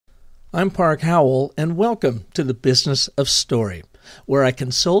I'm Park Howell, and welcome to the Business of Story, where I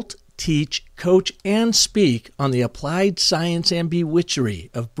consult, teach, coach, and speak on the applied science and bewitchery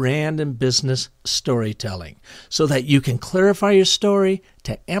of brand and business storytelling, so that you can clarify your story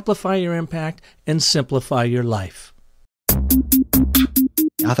to amplify your impact and simplify your life.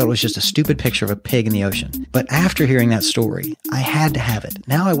 I thought it was just a stupid picture of a pig in the ocean. But after hearing that story, I had to have it.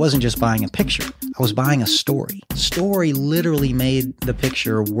 Now I wasn't just buying a picture. I was buying a story. Story literally made the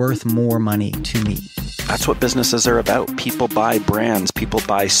picture worth more money to me. That's what businesses are about. People buy brands. People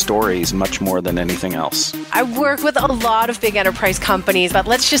buy stories much more than anything else. I work with a lot of big enterprise companies, but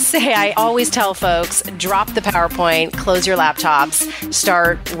let's just say I always tell folks, drop the PowerPoint, close your laptops,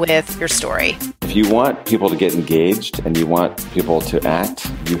 start with your story. If you want people to get engaged and you want people to act,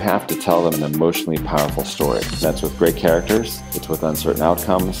 you have to tell them an emotionally powerful story. That's with great characters, it's with uncertain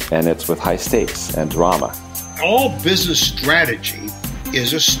outcomes, and it's with high stakes and drama. All business strategy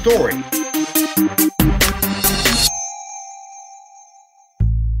is a story.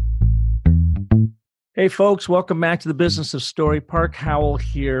 Hey folks, welcome back to the Business of Story. Park Howell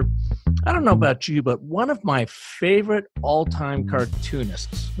here. I don't know about you, but one of my favorite all-time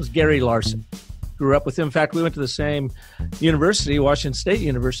cartoonists was Gary Larson. Grew up with him. In fact, we went to the same university, Washington State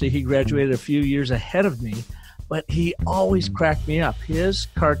University. He graduated a few years ahead of me, but he always cracked me up. His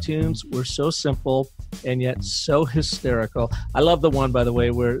cartoons were so simple and yet so hysterical. I love the one, by the way,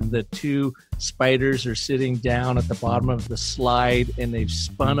 where the two spiders are sitting down at the bottom of the slide and they've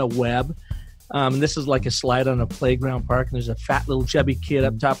spun a web. This is like a slide on a playground park, and there's a fat little chubby kid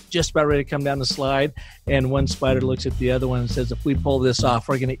up top just about ready to come down the slide, and one spider looks at the other one and says, if we pull this off,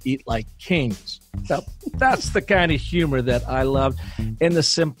 we're going to eat like kings. So that's the kind of humor that I loved. And the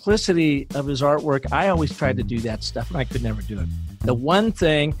simplicity of his artwork, I always tried to do that stuff, and I could never do it. The one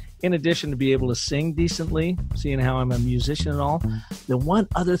thing, in addition to be able to sing decently, seeing how I'm a musician and all, the one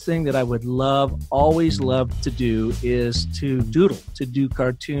other thing that I would always love to do is to doodle, to do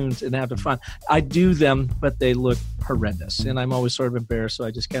cartoons and have fun. I do them, but they look horrendous, and I'm always sort of embarrassed, so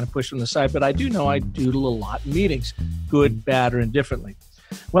I just kind of push them aside. But I do know I doodle a lot in meetings, good, bad, or indifferently.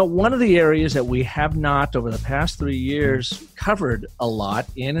 Well, one of the areas that we have not over the past 3 years covered a lot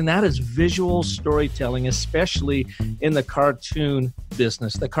in, and that is visual storytelling, especially in the cartoon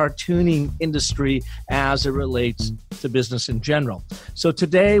business, the cartooning industry as it relates to business in general. So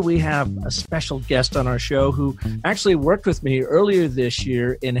today we have a special guest on our show who actually worked with me earlier this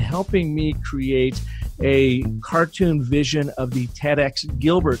year in helping me create a cartoon vision of the TEDx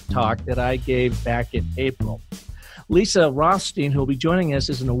Gilbert talk that I gave back in April. Lisa Rothstein, who will be joining us,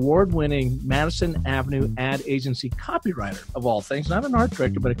 is an award-winning Madison Avenue ad agency copywriter, of all things, not an art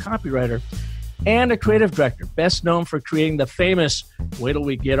director, but a copywriter, and a creative director, best known for creating the famous "Wait Till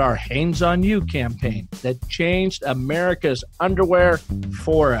We Get Our Hands on You" campaign that changed America's underwear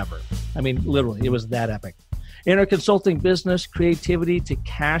forever. I mean, literally, it was that epic. In her consulting business, Creativity to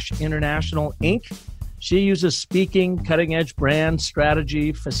Cash International, Inc., she uses speaking, cutting-edge brand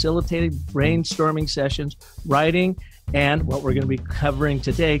strategy, facilitating brainstorming sessions, writing, and what we're going to be covering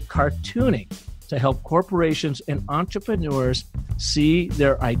today, cartooning, to help corporations and entrepreneurs see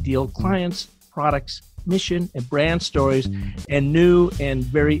their ideal clients, products, mission, and brand stories in new and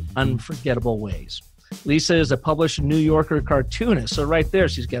very unforgettable ways. Lisa is a published New Yorker cartoonist, so right there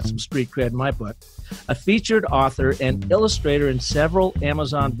she's got some street cred in my book. A featured author and illustrator in several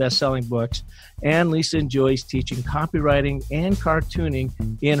Amazon best-selling books, and Lisa enjoys teaching copywriting and cartooning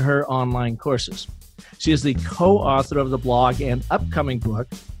in her online courses. She is the co-author of the blog and upcoming book,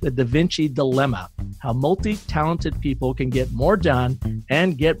 The DaVinci Dilemma, How Multi-Talented People Can Get More Done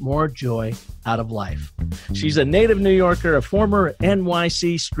and Get More Joy Out of Life. She's a native New Yorker, a former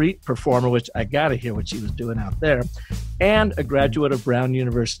NYC street performer, which I got to hear what she was doing out there, and a graduate of Brown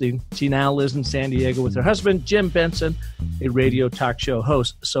University. She now lives in San Diego with her husband, Jim Benson, a radio talk show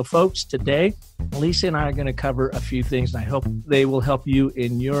host. So folks, today, Lisa and I are going to cover a few things, and I hope they will help you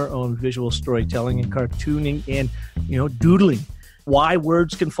in your own visual storytelling and cartooning and, doodling. Why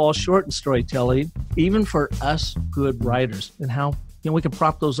words can fall short in storytelling, even for us good writers, and how we can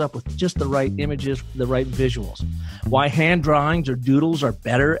prop those up with just the right images, the right visuals. Why hand drawings or doodles are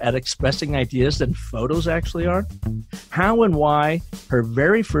better at expressing ideas than photos actually are. How and why her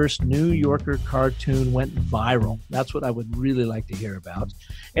very first New Yorker cartoon went viral. That's what I would really like to hear about.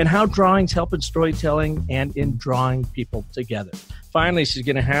 And how drawings help in storytelling and in drawing people together. Finally, she's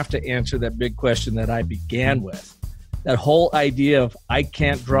going to have to answer that big question that I began with. that whole idea of I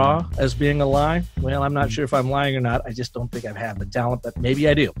can't draw as being a lie. Well, I'm not sure if I'm lying or not. I just don't think I have the talent, but maybe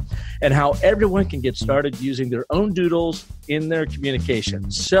I do. And how everyone can get started using their own doodles in their communication.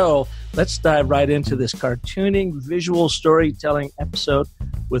 So let's dive right into this cartooning visual storytelling episode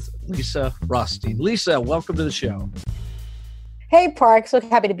with Lisa Rothstein. Lisa, welcome to the show. Hey, Park. So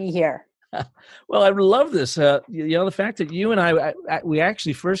happy to be here. Well, I love this. The fact that you and we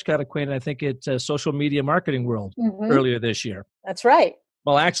actually first got acquainted, I think, at Social Media Marketing World earlier this year. That's right.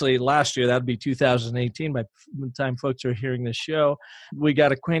 Well, actually, last year, that would be 2018, by the time folks are hearing this show. We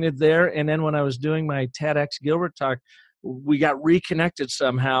got acquainted there, and then when I was doing my TEDx Gilbert talk, we got reconnected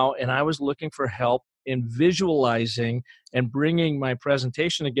somehow, and I was looking for help in visualizing and bringing my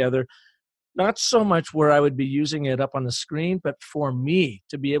presentation together. Not so much where I would be using it up on the screen, but for me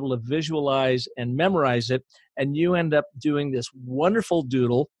to be able to visualize and memorize it. And you end up doing this wonderful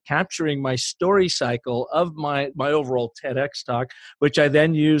doodle, capturing my story cycle of my overall TEDx talk, which I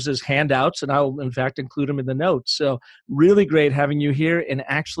then use as handouts, and I'll, in fact, include them in the notes. So really great having you here and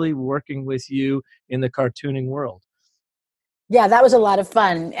actually working with you in the cartooning world. Yeah, that was a lot of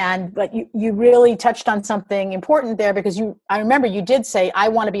fun. But you really touched on something important there, because I remember you did say, I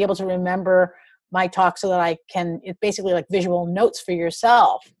want to be able to remember my talk so that I can, it's basically like visual notes for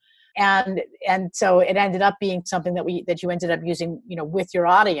yourself. And so it ended up being something that you ended up using, with your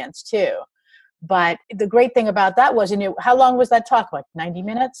audience too. But the great thing about that was, how long was that talk? Like 90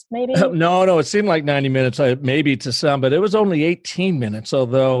 minutes, maybe? No, it seemed like 90 minutes, maybe to some, but it was only 18 minutes.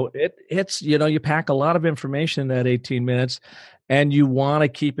 Although it's, you pack a lot of information in that 18 minutes, and you want to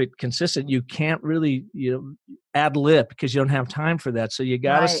keep it consistent. You can't really, ad lib, because you don't have time for that. So you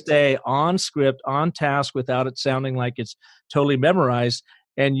got to stay on script, on task, without it sounding like it's totally memorized.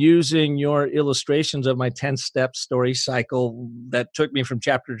 And using your illustrations of my 10-step story cycle that took me from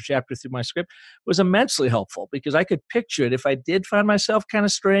chapter to chapter through my script was immensely helpful, because I could picture it. If I did find myself kind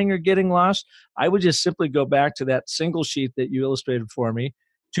of straying or getting lost, I would just simply go back to that single sheet that you illustrated for me,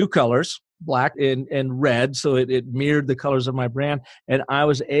 2 colors, black and red, so it mirrored the colors of my brand. And I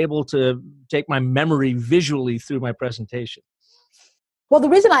was able to take my memory visually through my presentation. Well, the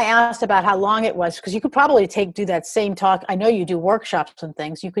reason I asked about how long it was, because you could probably do that same talk. I know you do workshops and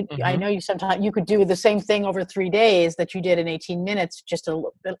things. You could, I know sometimes you could do the same thing over 3 days that you did in 18 minutes, just a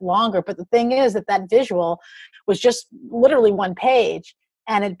little bit longer. But the thing is that visual was just literally 1 page,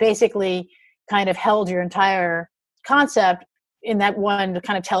 and it basically kind of held your entire concept in that one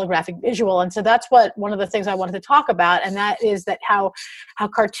kind of telegraphic visual. And so that's one of the things I wanted to talk about. And that is that how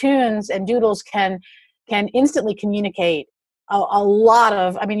cartoons and doodles can instantly communicate a lot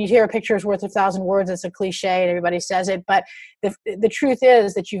of, you hear a picture is worth 1,000 words. It's a cliche and everybody says it, but the truth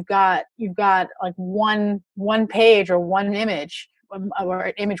is that you've got like one page or one image, or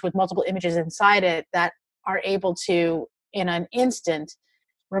an image with multiple images inside it, that are able to, in an instant,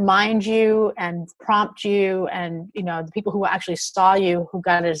 remind you and prompt you. And, the people who actually saw you, who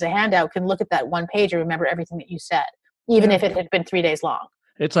got it as a handout, can look at that 1 page and remember everything that you said, even if it had been 3 days long.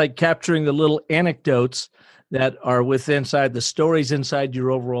 It's like capturing the little anecdotes that are inside the stories inside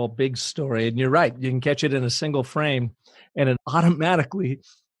your overall big story. And you're right, you can catch it in a single frame, and it automatically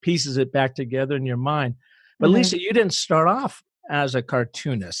pieces it back together in your mind. But Lisa, you didn't start off as a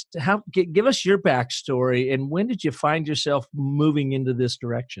cartoonist. Give us your backstory, and when did you find yourself moving into this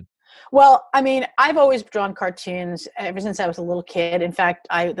direction? Well, I've always drawn cartoons ever since I was a little kid. In fact,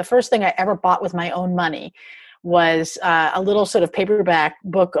 the first thing I ever bought with my own money was a little sort of paperback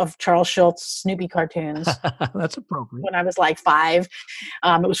book of Charles Schulz Snoopy cartoons. That's appropriate. When I was like 5.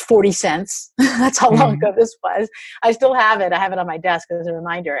 It was 40 cents. That's how long ago this was. I still have it. I have it on my desk as a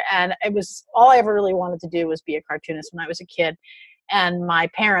reminder. And it was all I ever really wanted to do was be a cartoonist when I was a kid. And my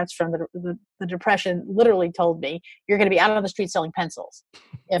parents from the Depression literally told me, you're going to be out on the street selling pencils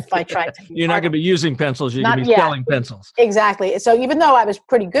if I tried to. You're not going to be using pencils. You're going to be selling pencils. Exactly. So even though I was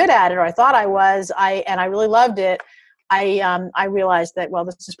pretty good at it, or I thought I was, and I really loved it, I realized that, well,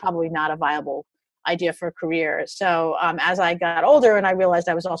 this is probably not a viable idea for a career. So as I got older and I realized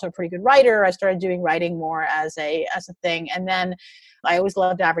I was also a pretty good writer, I started doing writing more as a thing. And then I always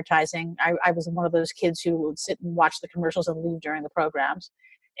loved advertising. I was one of those kids who would sit and watch the commercials and leave during the programs.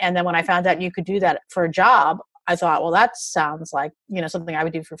 And then when I found out you could do that for a job, I thought, well, that sounds like, something I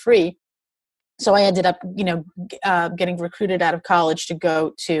would do for free. So I ended up, getting recruited out of college to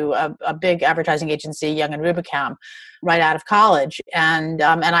go to a big advertising agency, Young and Rubicam, right out of college. And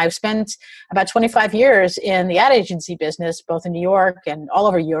I've spent about 25 years in the ad agency business, both in New York and all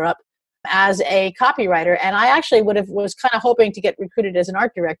over Europe. as a copywriter. And I actually was kind of hoping to get recruited as an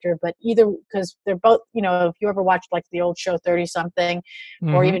art director, but either because they're both, if you ever watched like the old show 30 something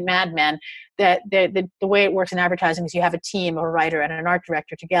or even Mad Men, that the way it works in advertising is you have a team, a writer and an art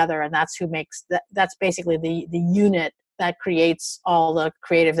director together. And that's who makes that's basically the unit that creates all the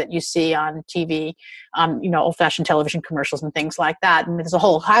creative that you see on TV, old-fashioned television commercials and things like that. And there's a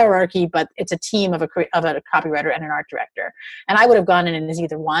whole hierarchy, but it's a team of a copywriter and an art director. And I would have gone in as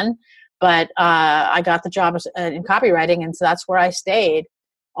either one, but I got the job in copywriting, and so that's where I stayed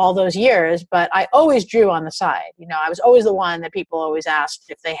all those years. But I always drew on the side. I was always the one that people always asked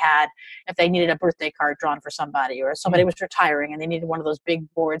if they needed a birthday card drawn for somebody, or somebody was retiring and they needed one of those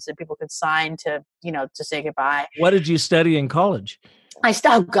big boards that people could sign to say goodbye. What did you study in college?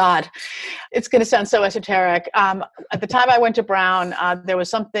 Oh God, it's going to sound so esoteric. At the time I went to Brown, there was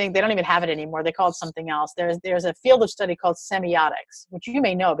something, they don't even have it anymore. They call it something else. There's a field of study called semiotics, which you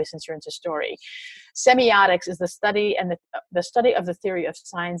may know since you're into story. Semiotics is the study and the study of the theory of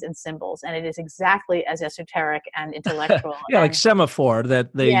signs and symbols. And it is exactly as esoteric and intellectual. Like semaphore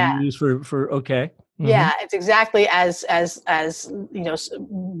that they use for okay. Mm-hmm. Yeah, it's exactly as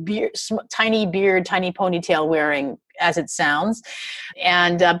tiny beard, tiny ponytail wearing as it sounds.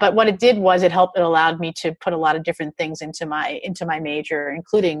 And but what it did was it allowed me to put a lot of different things into my major,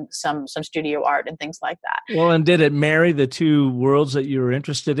 including some studio art and things like that. Well, and did it marry the two worlds that you were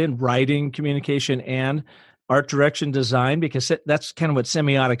interested in, writing, communication, and art direction design? Because that's kind of what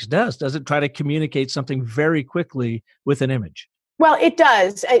semiotics does. Does it try to communicate something very quickly with an image? Well, it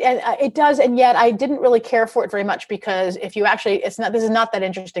does. It does. And yet I didn't really care for it very much, because if you actually, this is not that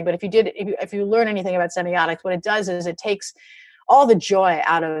interesting, but if you learn anything about semiotics, what it does is it takes all the joy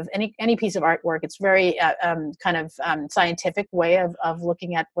out of any piece of artwork. It's very scientific way of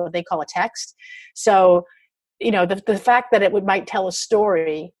looking at what they call a text. So, the fact that it might tell a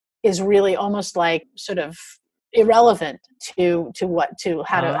story is really almost like sort of irrelevant to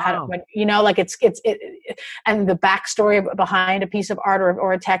how and the backstory behind a piece of art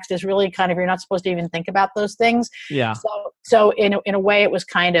or a text is really kind of, you're not supposed to even think about those things. Yeah. So in a way it was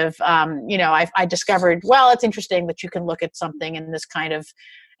kind of I discovered, well, it's interesting that you can look at something in this kind of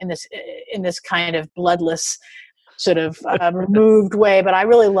bloodless sort of removed way. But I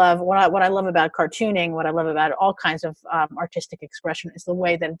really love what I love about cartooning, what I love about all kinds of artistic expression is the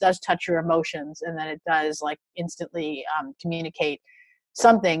way that it does touch your emotions, and that it does like instantly communicate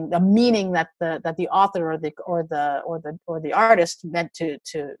something, the meaning that the author or the artist meant to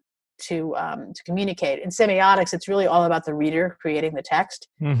communicate. In semiotics, it's really all about the reader creating the text.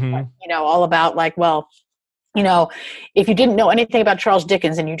 Mm-hmm. All about like, well, if you didn't know anything about Charles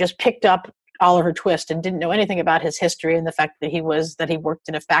Dickens and you just picked up Oliver Twist and didn't know anything about his history and the fact that he worked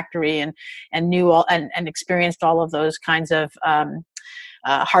in a factory and knew all and experienced all of those kinds of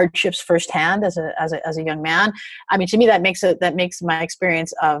hardships firsthand as a young man. I mean, to me, that makes my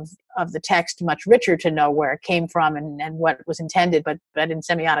experience of the text much richer to know where it came from and what was intended. But in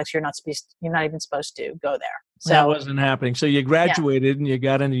semiotics, you're not even supposed to go there. So that wasn't happening. So you graduated and you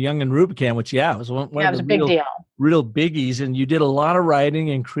got into Young and Rubicam, which was one of the big deal. Real biggies. And you did a lot of writing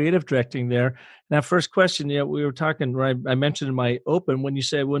and creative directing there. Now, first question, we were talking, right? I mentioned in my open when you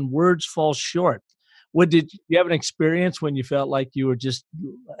said when words fall short. Did you have an experience when you felt like you were just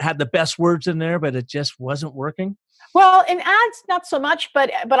had the best words in there, but it just wasn't working? Well, in ads, not so much,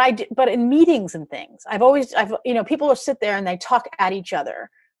 but in meetings and things, people will sit there and they talk at each other.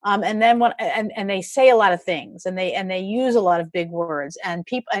 And then and they say a lot of things and they use a lot of big words, and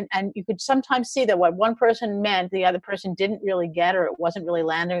people, and you could sometimes see that what one person meant, the other person didn't really get, or it wasn't really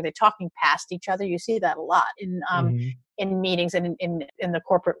landing, or they're talking past each other. You see that a lot in meetings and in the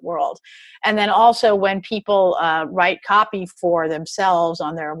corporate world. And then also when people write copy for themselves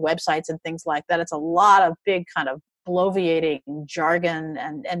on their websites and things like that, it's a lot of big kind of bloviating jargon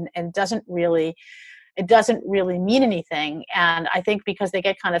and doesn't really mean anything. And I think because they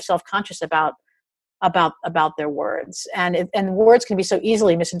get kind of self-conscious about their words, and words can be so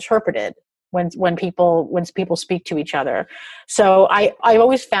easily misinterpreted when people speak to each other. So I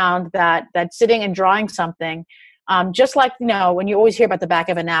always found that sitting and drawing something, just like, when you always hear about the back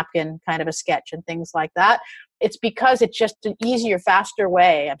of a napkin kind of a sketch and things like that, it's because it's just an easier, faster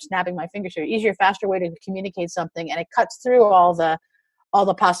way. I'm snapping my fingers here. Easier, faster way to communicate something, and it cuts through all the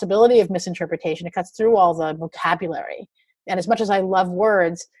possibility of misinterpretation. It cuts through all the vocabulary. And as much as I love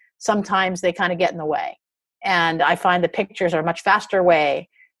words, sometimes they kind of get in the way. And I find the pictures are a much faster way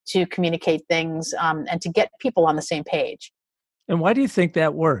to communicate things and to get people on the same page. And why do you think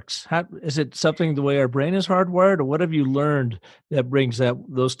that works? How, is it something the way our brain is hardwired, or what have you learned that brings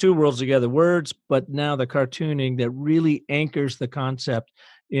those two worlds together, words, but now the cartooning that really anchors the concept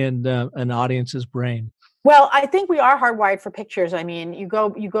in an audience's brain? Well, I think we are hardwired for pictures. I mean, you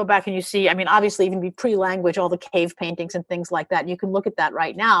go back and you see, I mean, obviously even pre-language, all the cave paintings and things like that, you can look at that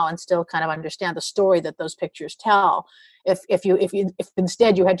right now and still kind of understand the story that those pictures tell. If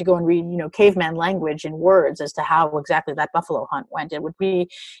instead you had to go and read, caveman language in words as to how exactly that buffalo hunt went, it would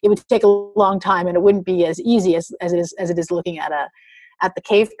take a long time, and it wouldn't be as easy as it is looking at the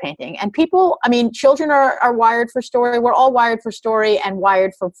cave painting. And people, I mean, children are wired for story. We're all wired for story and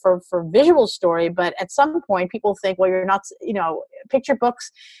wired for visual story. But at some point, people think, well, you're not, picture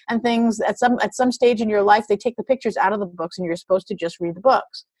books and things. At some stage in your life, they take the pictures out of the books, and you're supposed to just read the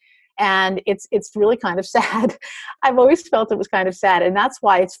books. And it's really kind of sad. I've always felt it was kind of sad, and that's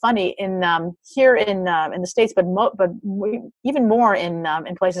why it's funny here in the States, but even more in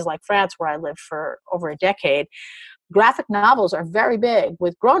places like France, where I lived for over a decade. Graphic novels are very big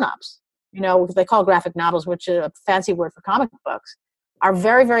with grown-ups. They call graphic novels, which is a fancy word for comic books, are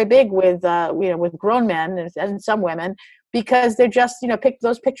very, very big with grown men and some women, because they're just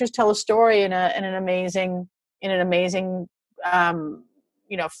those pictures tell a story in an amazing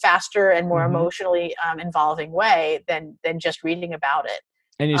faster and more emotionally involving way than just reading about it.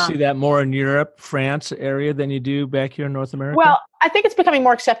 And you see that more in Europe, France area than you do back here in North America? Well, I think it's becoming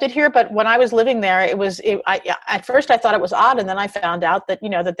more accepted here, but when I was living there, at first I thought it was odd, and then I found out that,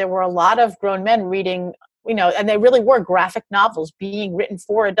 that there were a lot of grown men reading, and they really were graphic novels being written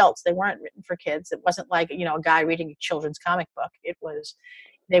for adults. They weren't written for kids. It wasn't like, a guy reading a children's comic book.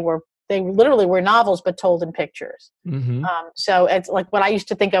 They literally were novels, but told in pictures. Mm-hmm. So it's like what I used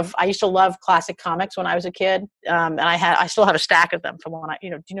to think of. I used to love classic comics when I was a kid, and I still have a stack of them from when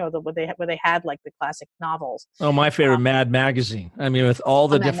where they had like the classic novels. Oh, my favorite, Mad Magazine. I mean, with all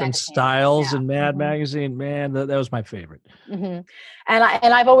the Mad different Magazine. styles in Mad Magazine, man, that was my favorite. Mm-hmm.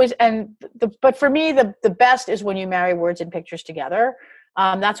 I've always but for me the best is when you marry words and pictures together.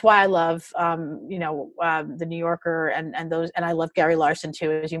 That's why I love, the New Yorker and those, and I love Gary Larson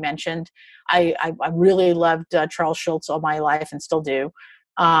too, as you mentioned. I really loved Charles Schulz all my life and still do,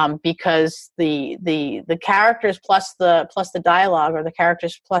 because the characters plus the dialogue, or the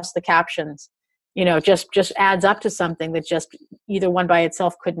characters plus the captions, just adds up to something that just either one by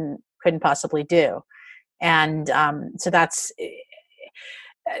itself couldn't possibly do. And so that's.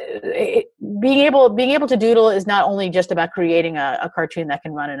 Being able to doodle is not only just about creating a cartoon that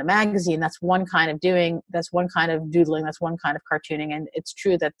can run in a magazine. That's one kind of doodling, that's one kind of cartooning, and it's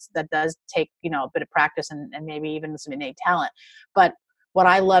true that does take a bit of practice and maybe even some innate talent. But what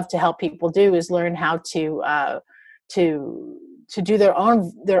I love to help people do is learn how to do their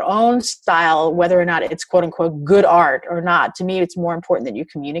own style, whether or not it's quote unquote good art or not. To me, it's more important that you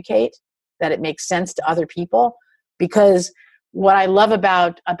communicate, that it makes sense to other people, because what I love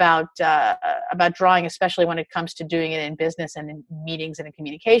about drawing, especially when it comes to doing it in business and in meetings and in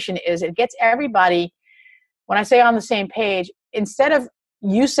communication, is it gets everybody, when I say on the same page, instead of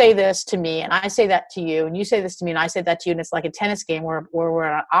you say this to me and I say that to you, and you say this to me and I say that to you, and it's like a tennis game where we're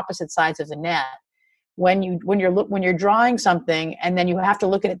on opposite sides of the net. When you're drawing something and then you have to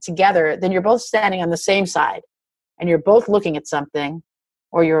look at it together, then you're both standing on the same side and you're both looking at something.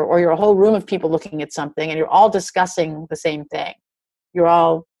 Or you're a whole room of people looking at something, and you're all discussing the same thing. You're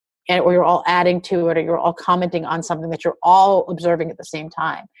all adding to it, or you're all commenting on something that you're all observing at the same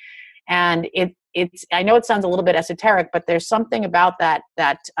time. And it's I know it sounds a little bit esoteric, but there's something about that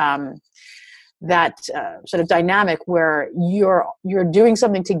sort of dynamic where you're doing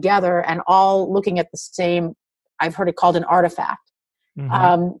something together and all looking at the same. I've heard it called an artifact.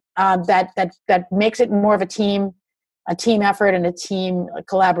 Mm-hmm. That makes it more of a team effort and a team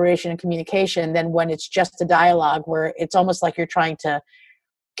collaboration and communication than when it's just a dialogue where it's almost like you're trying to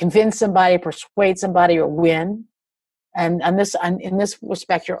convince somebody, persuade somebody, or win. And in this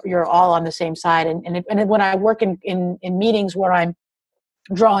respect, you're all on the same side. And when I work in meetings where I'm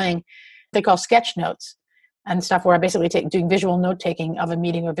drawing, they call sketch notes and stuff, where I'm basically doing visual note taking of a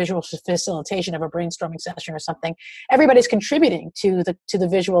meeting or visual facilitation of a brainstorming session or something. Everybody's contributing to the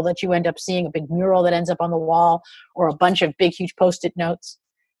visual that you end up seeing, a big mural that ends up on the wall, or a bunch of big, huge Post-it notes.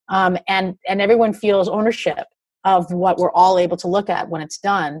 And everyone feels ownership of what we're all able to look at when it's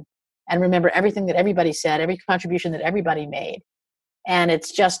done, and remember everything that everybody said, every contribution that everybody made. And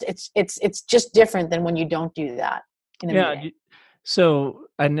it's just different than when you don't do that in a meeting. So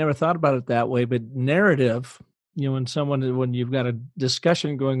I never thought about it that way, but narrative when you've got a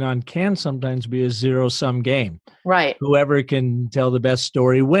discussion going on, can sometimes be a zero-sum game. Right. Whoever can tell the best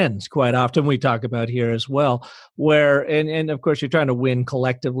story wins. Quite often we talk about here as well, where, and of course you're trying to win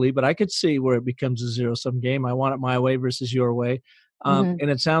collectively, but I could see where it becomes a zero-sum game. I want it my way versus your way. And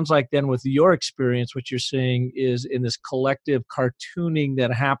it sounds like then with your experience, what you're seeing is in this collective cartooning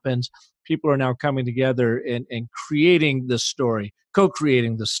that happens, people are now coming together and creating the story,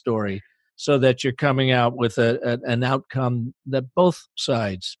 co-creating the story, so that you're coming out with an outcome that both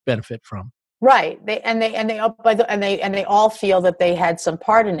sides benefit from. Right. They all feel that they had some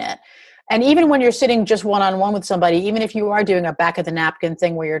part in it. And even when you're sitting just one-on-one with somebody, even if you are doing a back of the napkin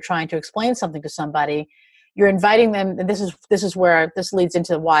thing where you're trying to explain something to somebody, you're inviting them. And this is where this leads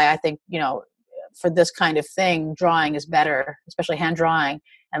into why I think, for this kind of thing, drawing is better, especially hand drawing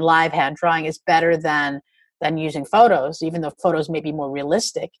and live hand drawing is better than using photos, even though photos may be more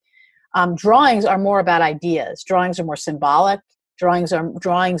realistic. Drawings are more about ideas. Drawings are more symbolic. Drawings, a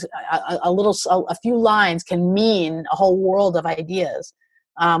few lines can mean a whole world of ideas,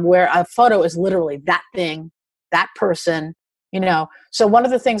 where a photo is literally that thing, that person, So one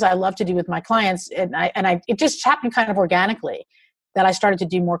of the things I love to do with my clients, it just happened kind of organically that I started to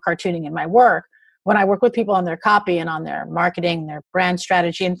do more cartooning in my work. When I work with people on their copy and on their marketing, their brand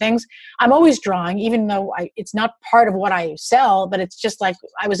strategy and things, I'm always drawing, even though it's not part of what I sell, but it's just like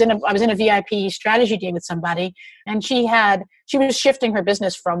I was in a VIP strategy day with somebody, and she was shifting her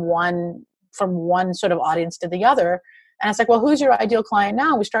business from one sort of audience to the other. And it's like, well, who's your ideal client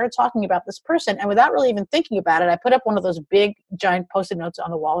now? We started talking about this person, and without really even thinking about it, I put up one of those big giant Post-it notes on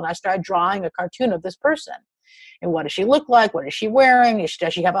the wall, and I started drawing a cartoon of this person. And what does she look like? What is she wearing?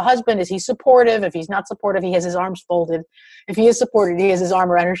 Does she have a husband? Is he supportive? If he's not supportive, he has his arms folded. If he is supportive, he has his arm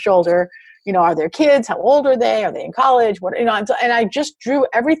around her shoulder. Are there kids? How old are they? Are they in college? And I just drew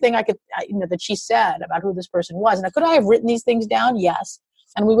everything I could, that she said about who this person was. And could I have written these things down? Yes.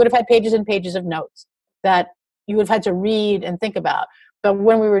 And we would have had pages and pages of notes that you would have had to read and think about. But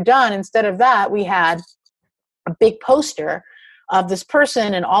when we were done, instead of that, we had a big poster of this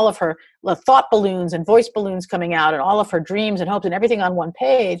person and all of her thought balloons and voice balloons coming out and all of her dreams and hopes and everything on one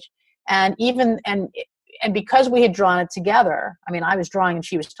page. And because we had drawn it together, I was drawing and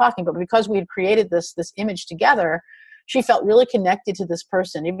she was talking, but because we had created this image together, she felt really connected to this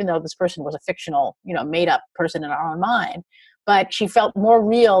person, even though this person was a fictional, made up person in our own mind. But she felt more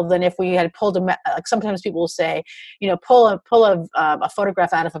real than if we had pulled like sometimes people will say, pull a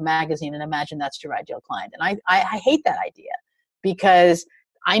photograph out of a magazine and imagine that's your ideal client. And I hate that idea, because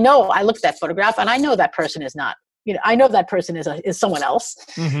I look at that photograph and I know that person is not, I know that person is someone else,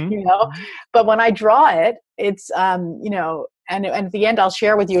 but when I draw it, it's, and at the end, I'll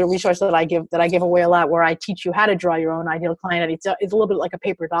share with you a resource that I give away a lot, where I teach you how to draw your own ideal client. And it's a little bit like a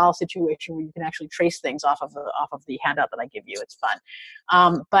paper doll situation where you can actually trace things off of the handout that I give you. It's fun.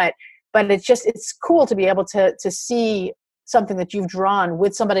 But it's cool to be able to see something that you've drawn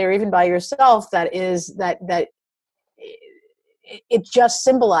with somebody or even by yourself that it just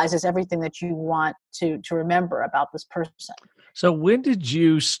symbolizes everything that you want to remember about this person. So when did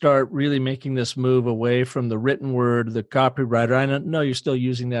you start really making this move away from the written word, the copywriter? I know you're still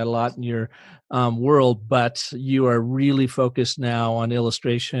using that a lot in your world, but you are really focused now on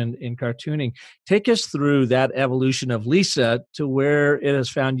illustration and cartooning. Take us through that evolution of Lisa to where it has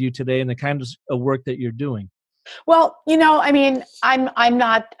found you today and the kind of work that you're doing. Well, I'm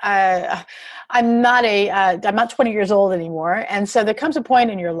not 20 years old anymore. And so there comes a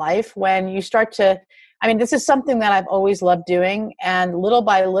point in your life when you start to, this is something that I've always loved doing. And little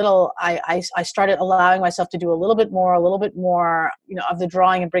by little, I started allowing myself to do a little bit more, of the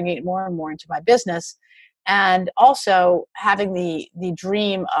drawing and bringing it more and more into my business. And also having the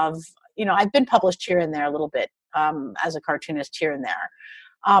dream of, I've been published here and there a little bit as a cartoonist here and there.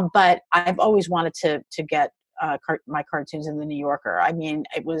 But I've always wanted to get my cartoons in the New Yorker.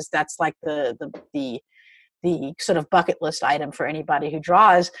 That's like the sort of bucket list item for anybody who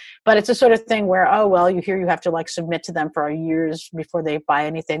draws, but it's a sort of thing where, you have to like submit to them for years before they buy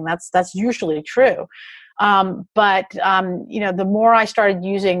anything. That's usually true. The more I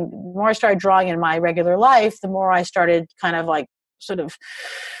started drawing in my regular life, the more I started kind of like sort of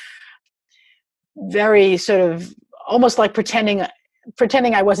very sort of almost like pretending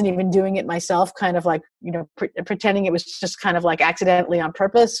I wasn't even doing it myself, kind of like, pretending it was just kind of like accidentally on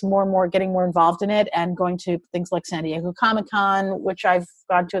purpose, more and more getting more involved in it and going to things like San Diego Comic-Con, which I've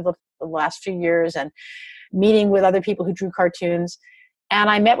gone to the last few years, and meeting with other people who drew cartoons.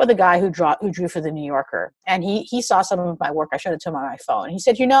 And I met with a guy who drew for the New Yorker, and he saw some of my work. I showed it to him on my phone. He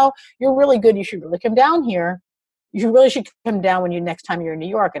said, you're really good. You should really come down here. You really should come down next time you're in New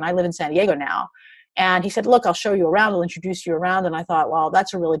York. And I live in San Diego now. And he said, look, I'll show you around. I'll introduce you around. And I thought, well,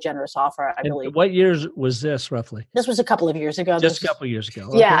 that's a really generous offer. What years was this roughly? This was a couple of years ago. Just a couple of years ago.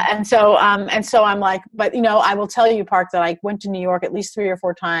 Okay. Yeah. And so I'm like, but I will tell you, Park, that I went to New York at least 3 or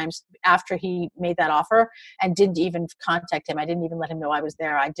 4 times after he made that offer and didn't even contact him. I didn't even let him know I was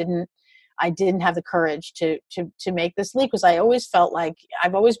there. I didn't have the courage to make this leap because I always felt like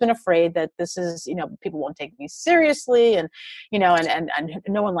I've always been afraid that this is, people won't take me seriously and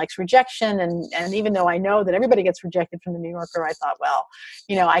no one likes rejection. And even though I know that everybody gets rejected from the New Yorker, I thought, well,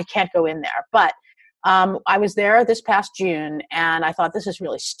 I can't go in there. But I was there this past June and I thought, this is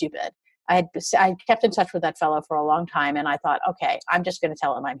really stupid. I kept in touch with that fellow for a long time and I thought, okay, I'm just going to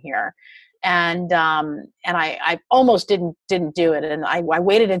tell him I'm here. And I almost didn't do it. And I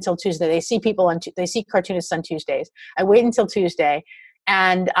waited until Tuesday. They see cartoonists on Tuesdays. I wait until Tuesday.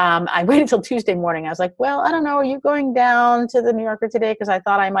 And I waited until Tuesday morning. I was like, well, I don't know. Are you going down to the New Yorker today? Because I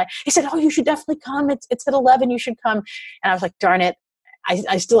thought I might. He said, oh, you should definitely come. It's at 11. You should come. And I was like, darn it.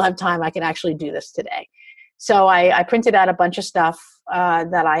 I still have time. I can actually do this today. So I printed out a bunch of stuff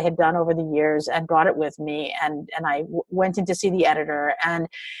that I had done over the years and brought it with me. And I went in to see the editor and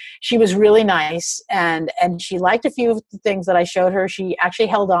she was really nice. And she liked a few of the things that I showed her. She actually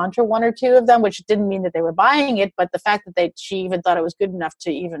held on to 1 or 2 of them, which didn't mean that they were buying it. But the fact that she even thought it was good enough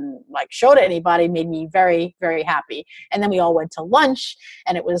to even show to anybody made me very, very happy. And then we all went to lunch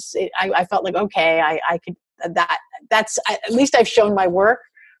and I felt like, okay, I could, that's at least I've shown my work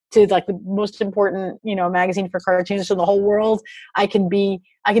to the most important, magazine for cartoonists in the whole world. I can be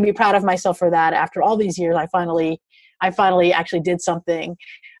proud of myself for that. After all these years, I finally actually did something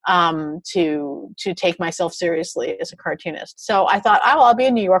to take myself seriously as a cartoonist. So I thought, I'll be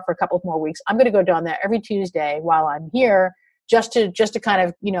in New York for a couple of more weeks. I'm going to go down there every Tuesday while I'm here, just to kind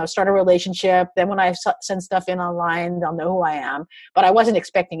of start a relationship. Then when I send stuff in online, they'll know who I am. But I wasn't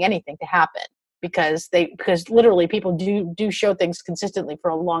expecting anything to happen. Because literally people do show things consistently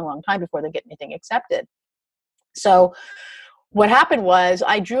for a long, long time before they get anything accepted. So what happened was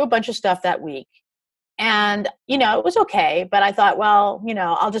I drew a bunch of stuff that week and, it was okay. But I thought, well,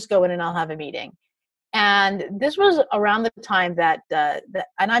 I'll just go in and I'll have a meeting. And this was around the time that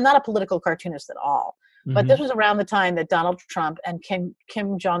and I'm not a political cartoonist at all, but this was around the time that Donald Trump and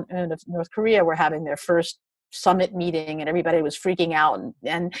Kim Jong-un of North Korea were having their first summit meeting and everybody was freaking out.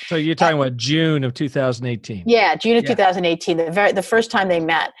 And so you're talking about June of 2018. Yeah, June of 2018, the first time they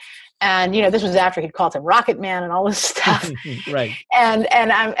met. And this was after he'd called him Rocket Man and all this stuff. Right. And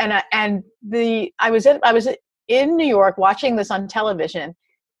I was in New York watching this on television.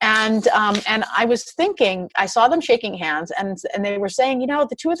 And I was thinking, I saw them shaking hands and they were saying,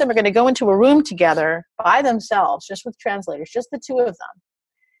 the 2 of them are going to go into a room together by themselves, just with translators, just the 2 of them.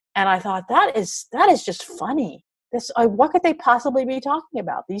 And I thought, that is just funny. What could they possibly be talking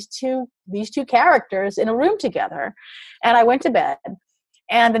about? These two characters in a room together. And I went to bed.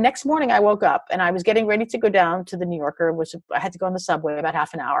 And the next morning I woke up and I was getting ready to go down to the New Yorker, which I had to go on the subway about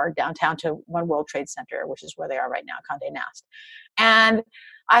half an hour downtown to One World Trade Center, which is where they are right now, Condé Nast. And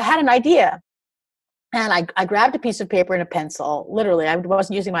I had an idea. And I grabbed a piece of paper and a pencil. Literally, I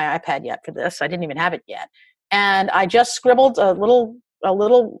wasn't using my iPad yet for this. I didn't even have it yet. And I just scribbled a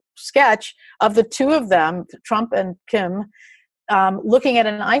little sketch of the 2 of them, Trump and Kim, looking at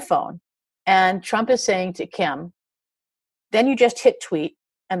an iPhone. And Trump is saying to Kim, then you just hit tweet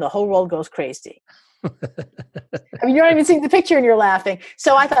and the whole world goes crazy. I mean, you're not even seeing the picture and you're laughing.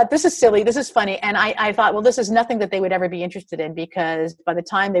 So I thought, this is silly. This is funny. And I thought, well, this is nothing that they would ever be interested in because by the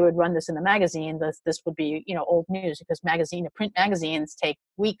time they would run this in the magazine, this would be, old news because print magazines take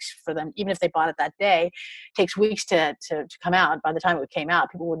weeks for them. Even if they bought it that day, it takes weeks to come out. By the time it came out,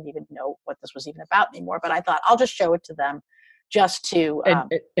 people wouldn't even know what this was even about anymore. But I thought, I'll just show it to them. Just to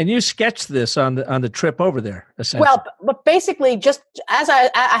and you sketched this on the trip over there, essentially. Well, but basically, just as I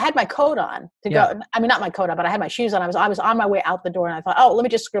had my coat on to go. I mean, not my coat on, but I had my shoes on. I was on my way out the door, and I thought, oh, let me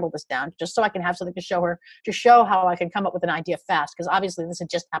just scribble this down, just so I can have something to show her, to show how I can come up with an idea fast. Because obviously, this had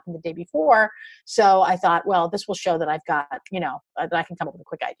just happened the day before. So I thought, well, this will show that I've got, that I can come up with a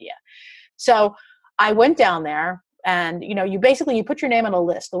quick idea. So I went down there. And, you put your name on a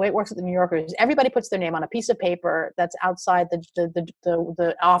list. The way it works at the New Yorker is everybody puts their name on a piece of paper that's outside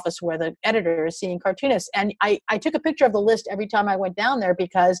the office where the editor is seeing cartoonists. And I took a picture of the list every time I went down there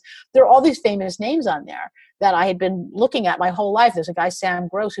because there are all these famous names on there that I had been looking at my whole life. There's a guy, Sam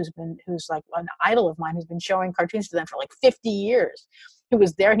Gross, who's like an idol of mine, who's been showing cartoons to them for like 50 years. Who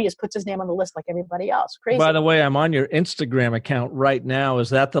was there, and he just puts his name on the list like everybody else. Crazy. By the way, I'm on your Instagram account right now. Is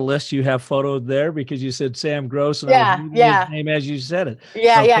that the list you have photoed there? Because you said Sam Gross, and I was reading his name as you said it.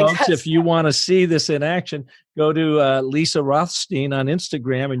 Yeah, so folks, if you want to see this in action, go to Lisa Rothstein on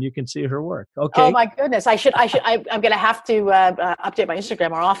Instagram and you can see her work. Okay. Oh my goodness. I'm going to have to update my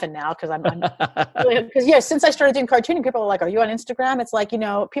Instagram more often now because since I started doing cartooning, people are like, are you on Instagram? It's like,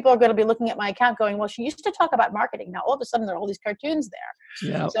 people are going to be looking at my account going, well, she used to talk about marketing. Now all of a sudden there are all these cartoons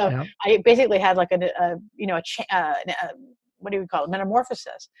there. Yeah. So yeah. I basically had like what do we call it?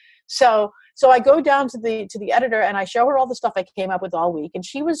 Metamorphosis. So I go down to the editor and I show her all the stuff I came up with all week. And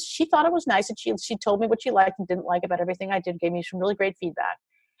she thought it was nice. And she told me what she liked and didn't like about everything I did, gave me some really great feedback.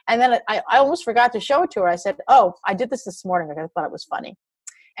 And then I almost forgot to show it to her. I said, oh, I did this morning. I thought it was funny.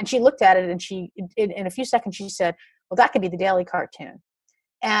 And she looked at it and in a few seconds, she said, well, that could be the daily cartoon.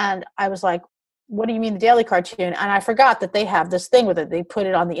 And I was like, what do you mean the daily cartoon? And I forgot that they have this thing with it. They put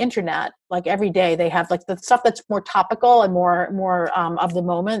it on the internet, like every day they have like the stuff that's more topical and more of the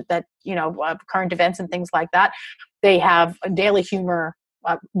moment that, current events and things like that. They have a daily humor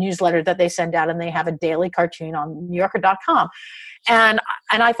newsletter that they send out, and they have a daily cartoon on NewYorker.com. And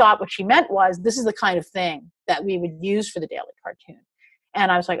I thought what she meant was this is the kind of thing that we would use for the daily cartoon. And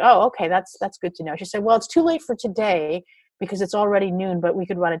I was like, oh, okay, that's good to know. She said, well, it's too late for today because it's already noon, but we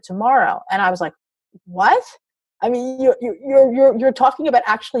could run it tomorrow. And I was like, what? I mean, you're talking about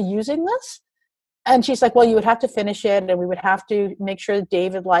actually using this? And she's like, well, you would have to finish it, and we would have to make sure that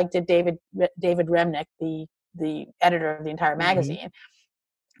David liked it. David Remnick, the editor of the entire magazine,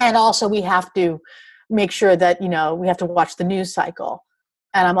 and also we have to make sure that we have to watch the news cycle.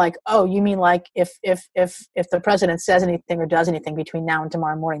 And I'm like, oh, you mean like if the president says anything or does anything between now and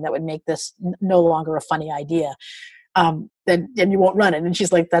tomorrow morning that would make this no longer a funny idea, then you won't run it. And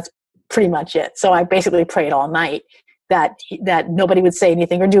she's like, that's pretty much it. So I basically prayed all night that nobody would say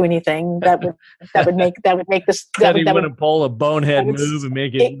anything or do anything that would make this that he wouldn't pull a bonehead move and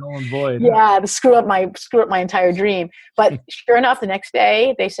make it null and void. Yeah, to screw up my entire dream. But sure enough, the next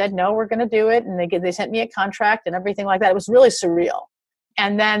day they said, no, we're going to do it, and they sent me a contract and everything like that. It was really surreal.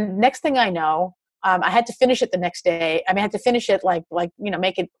 And then next thing I know, I had to finish it the next day. I mean, I had to finish it like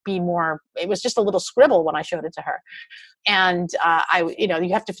make it be more. It was just a little scribble when I showed it to her, and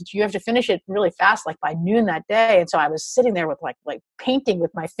you have to finish it really fast, like by noon that day. And so I was sitting there with like painting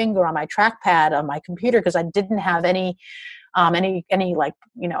with my finger on my trackpad on my computer because I didn't have any like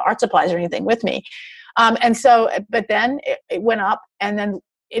art supplies or anything with me. And so, but then it went up, and then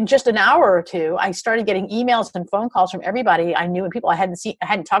in just an hour or two, I started getting emails and phone calls from everybody I knew and people I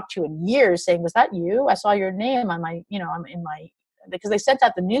hadn't talked to in years saying, was that you? I saw your name on my, I'm in my, because they sent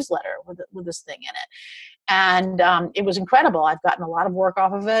out the newsletter with this thing in it. And it was incredible. I've gotten a lot of work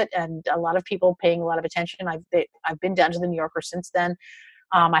off of it and a lot of people paying a lot of attention. I've been down to the New Yorker since then.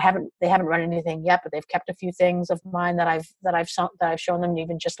 They haven't run anything yet, but they've kept a few things of mine that I've shown them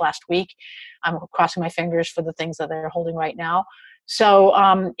even just last week. I'm crossing my fingers for the things that they're holding right now. So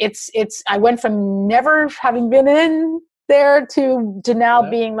I went from never having been in there to now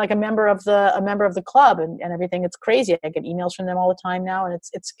being like a member of the club and everything. It's crazy. I get emails from them all the time now, and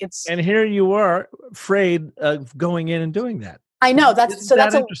it's. And here you are, afraid of going in and doing that. I know that's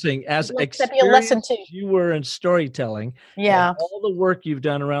interesting. As experienced you were in storytelling, all the work you've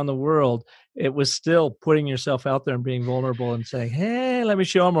done around the world, it was still putting yourself out there and being vulnerable and saying, "Hey, let me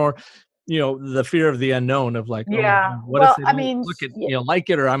show them," or the fear of the unknown of like, what if they look at like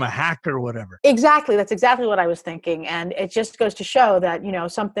it, or I'm a hack or whatever. Exactly, that's exactly what I was thinking, and it just goes to show that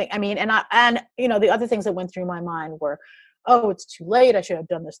something. I mean, and the other things that went through my mind were, oh, it's too late. I should have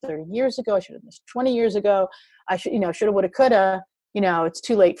done this 30 years ago. I should have done this 20 years ago. I should, shoulda, woulda, coulda. It's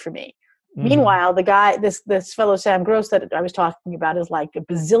too late for me. Mm-hmm. Meanwhile, the guy, this fellow Sam Gross that I was talking about is like a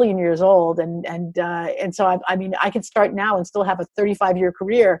bazillion years old, and so I mean, I could start now and still have a 35-year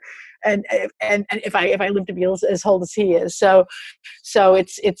career, and if I live to be as old as he is, so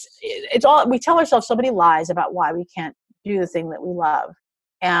it's all, we tell ourselves so many lies about why we can't do the thing that we love,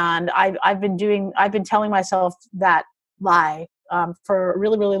 and I've been telling myself that lie for a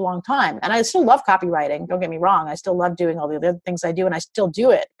really, really long time. And I still love copywriting. Don't get me wrong. I still love doing all the other things I do, and I still do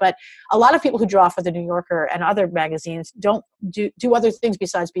it. But a lot of people who draw for the New Yorker and other magazines don't do other things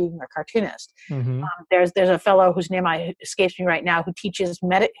besides being a cartoonist. Mm-hmm. There's a fellow whose name escapes me right now who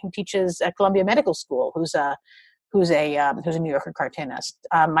teaches at Columbia Medical School, who's a New Yorker cartoonist.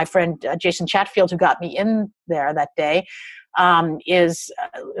 My friend Jason Chatfield, who got me in there that day, is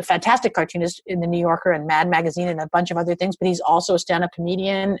a fantastic cartoonist in the New Yorker and Mad Magazine and a bunch of other things, but he's also a stand-up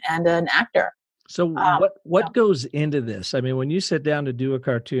comedian and an actor. So what goes into this? I mean, when you sit down to do a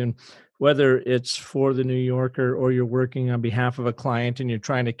cartoon, whether it's for the New Yorker or you're working on behalf of a client and you're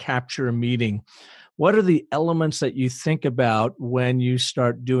trying to capture a meeting, what are the elements that you think about when you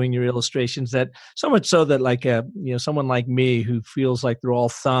start doing your illustrations, that so much so that like someone like me who feels like they're all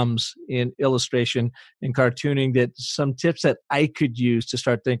thumbs in illustration and cartooning, that some tips that I could use to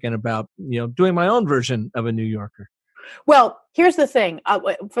start thinking about, doing my own version of a New Yorker? Well, here's the thing.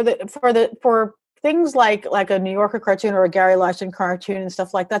 For things like a New Yorker cartoon or a Gary Larson cartoon and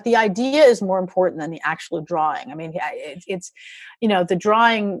stuff like that, the idea is more important than the actual drawing. I mean, it's the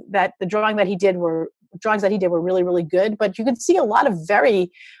drawings that he did were really, really good, but you can see a lot of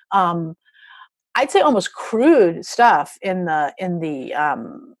very I'd say almost crude stuff in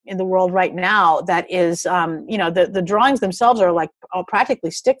the world right now. That is, the drawings themselves are like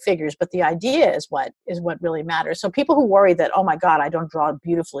practically stick figures, but the idea is what really matters. So people who worry that, oh my God, I don't draw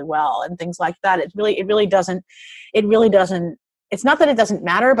beautifully well and things like that, it really doesn't. It's not that it doesn't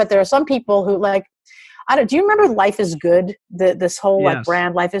matter, but there are some people who do you remember Life is Good? This whole Yes.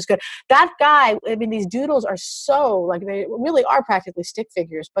 brand, Life is Good. That guy, I mean, these doodles are so they really are practically stick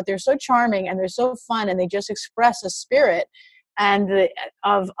figures, but they're so charming and they're so fun, and they just express a spirit and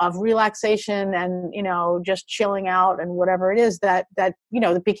of relaxation and just chilling out and whatever it is that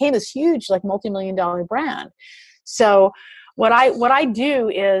it became this huge multi-million-dollar brand. So what I do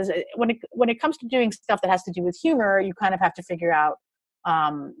is when it comes to doing stuff that has to do with humor, you kind of have to figure out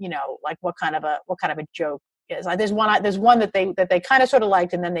what kind of a joke is. There's one that they kind of sort of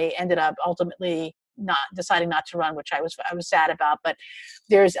liked, and then they ended up ultimately deciding not to run, which I was sad about. But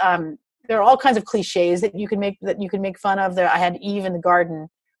there are all kinds of cliches that you can make fun of. I had Eve in the garden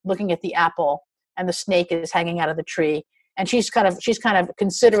looking at the apple, and the snake is hanging out of the tree, and she's kind of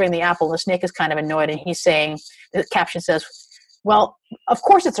considering the apple. And the snake is kind of annoyed, and he's saying, the caption says, "Well, of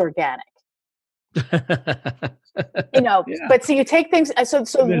course it's organic." Yeah. But so you take things. So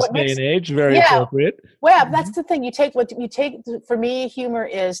in this day and age, very appropriate. Well, that's the thing. For me, humor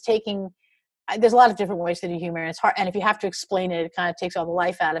is taking. There's a lot of different ways to do humor, and it's hard. And if you have to explain it, it kind of takes all the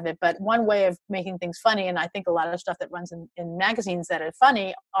life out of it. But one way of making things funny, and I think a lot of stuff that runs in magazines that are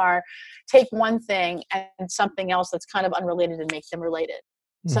funny, are take one thing and something else that's kind of unrelated and make them related.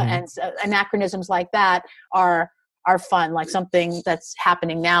 Mm-hmm. So anachronisms like that are fun, like something that's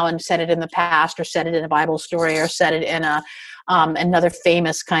happening now and set it in the past, or set it in a Bible story, or set it in a another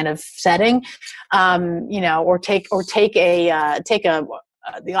famous kind of setting, or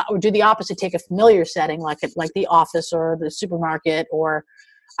do the opposite, take a familiar setting like the office or the supermarket. Or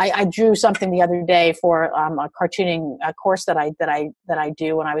I drew something the other day for a cartooning course that I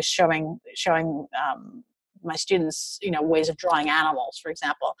do, when I was showing my students, ways of drawing animals, for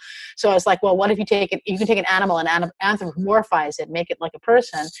example. So I was like, well, what if you can take an animal and anthropomorphize it, make it like a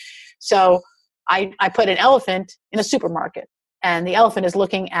person. So I put an elephant in a supermarket, and the elephant is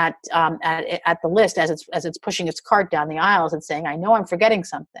looking at the list as it's pushing its cart down the aisles and saying, I know I'm forgetting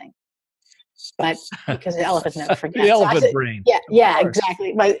something. But because the elephant never forgets. The elephant brain. Yeah,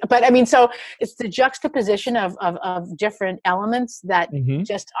 exactly. But I mean, so it's the juxtaposition of different elements that Mm-hmm.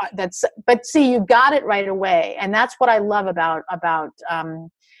 but see, you got it right away. And that's what I love about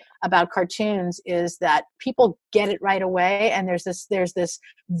cartoons, is that people get it right away. And there's this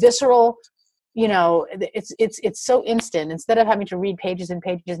visceral, it's so instant. Instead of having to read pages and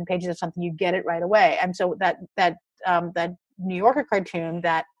pages and pages of something, you get it right away. And so that New Yorker cartoon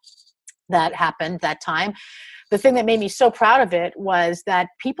that happened that time, the thing that made me so proud of it was that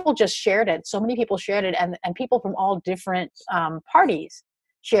people just shared it. So many people shared it, and people from all different parties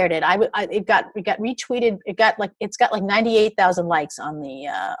shared it. It got retweeted. It's got like 98,000 likes on the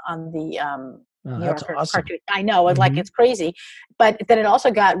New Yorker awesome. cartoon. I know, Mm-hmm. it's crazy. But then it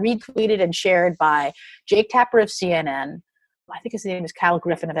also got retweeted and shared by Jake Tapper of CNN. I think his name is Kyle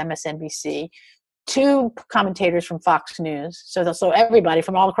Griffin of MSNBC. 2 commentators from Fox News, so everybody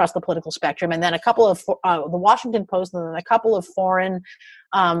from all across the political spectrum, and then a couple of the Washington Post, and then a couple of foreign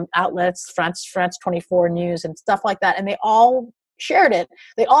outlets, France 24 News, and stuff like that. And they all shared it.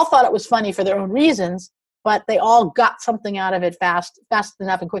 They all thought it was funny for their own reasons, but they all got something out of it fast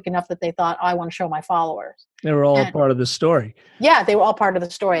enough and quick enough that they thought, I want to show my followers. They were all part of the story. Yeah, they were all part of the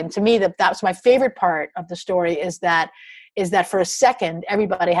story. And to me, that's my favorite part of the story, is that for a second,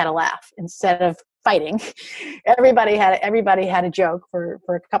 everybody had a laugh instead of fighting. Everybody had a joke for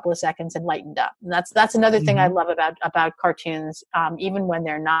a couple of seconds and lightened up. And that's another thing I love about cartoons, even when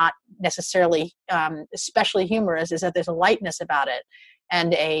they're not necessarily especially humorous, is that there's a lightness about it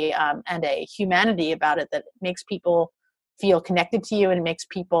and a humanity about it that makes people feel connected to you, and it makes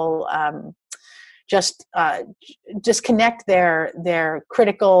people just connect their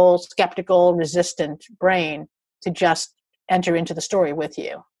critical, skeptical, resistant brain to just enter into the story with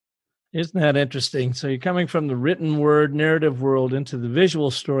you. Isn't that interesting? So you're coming from the written word narrative world into the visual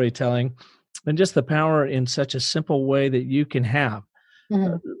storytelling. and just the power in such a simple way that you can have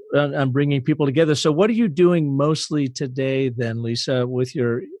Mm-hmm. on bringing people together. So what are you doing mostly today then, Lisa, with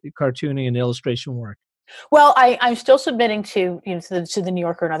your cartooning and illustration work? Well, I'm still submitting to to the New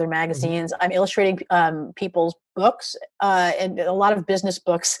Yorker and other magazines. I'm illustrating people's books and a lot of business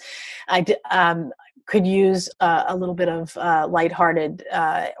books. Could use a little bit of lighthearted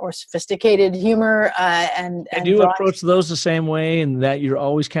or sophisticated humor and do you drawings. approach those the same way, in that you're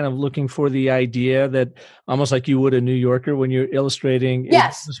always kind of looking for the idea, that almost like you would a New Yorker when you're illustrating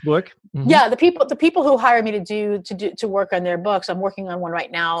this book? Mm-hmm. Yeah, the people who hire me to work on their books. I'm working on one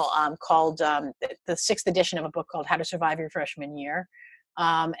right now called the sixth edition of a book called How to Survive Your Freshman Year.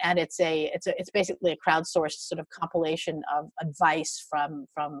 And it's basically a crowdsourced sort of compilation of advice from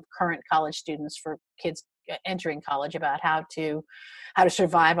current college students for kids entering college about how to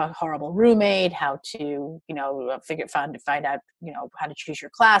survive a horrible roommate, how to find out how to choose your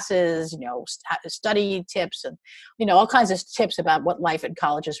classes, study tips, and all kinds of tips about what life in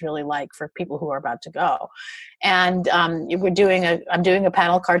college is really like for people who are about to go. And I'm doing a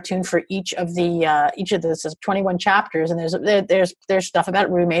panel cartoon for each of the 21 chapters, and there's stuff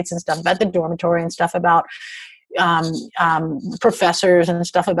about roommates and stuff about the dormitory and stuff about professors and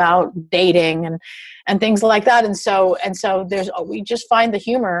stuff about dating and things like that. And so we just find the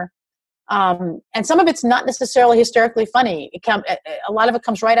humor, and some of it's not necessarily hysterically funny. A lot of it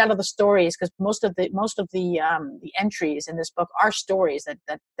comes right out of the stories, because most of the entries in this book are stories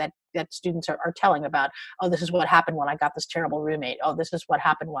that students are telling about. Oh, this is what happened when I got this terrible roommate. Oh, this is what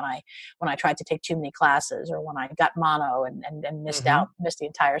happened when I tried to take too many classes, or when I got mono and missed the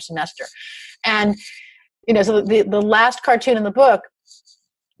entire semester. And so the last cartoon in the book,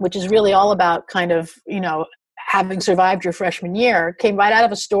 which is really all about kind of, having survived your freshman year, came right out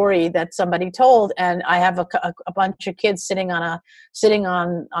of a story that somebody told. And I have a bunch of kids sitting on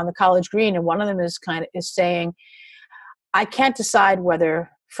the college green, and one of them is saying, I can't decide whether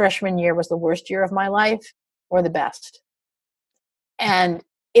freshman year was the worst year of my life or the best. And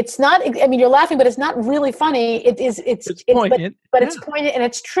it's not, you're laughing, but it's not really funny. It's poignant. But it's poignant, and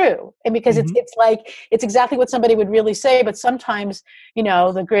it's true. And because it's exactly what somebody would really say. But sometimes,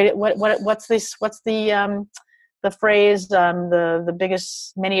 what's the phrase, the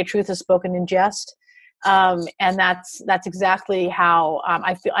biggest, many a truth is spoken in jest. And that's exactly how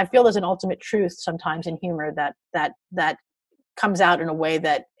I feel there's an ultimate truth sometimes in humor that comes out in a way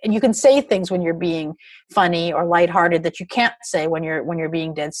that, and you can say things when you're being funny or lighthearted that you can't say when you're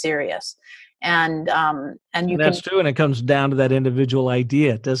being dead serious. And that's true. And it comes down to that individual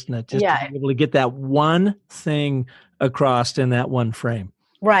idea, doesn't it? Just to be able to get that one thing across in that one frame.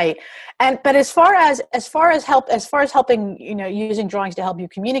 Right. But as far as helping, using drawings to help you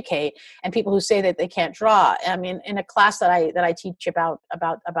communicate, and people who say that they can't draw, in a class that I teach about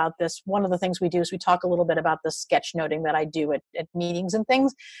this, one of the things we do is we talk a little bit about the sketchnoting that I do at meetings and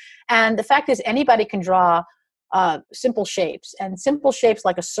things. And the fact is, anybody can draw simple shapes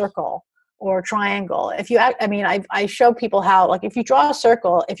like a circle or a triangle. I show people how, like, if you draw a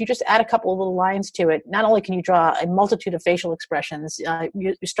circle, if you just add a couple of little lines to it, not only can you draw a multitude of facial expressions,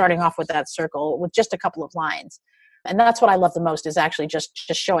 you're starting off with that circle with just a couple of lines. And that's what I love the most, is actually just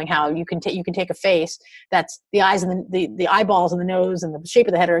showing how you can take a face that's the eyes and the eyeballs and the nose and the shape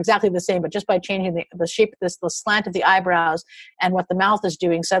of the head are exactly the same, but just by changing the shape, the slant of the eyebrows and what the mouth is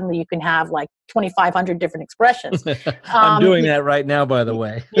doing, suddenly you can have like 2,500 different expressions. I'm doing that right now, by the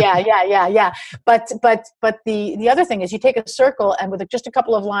way. Yeah. But the other thing is, you take a circle, and with just a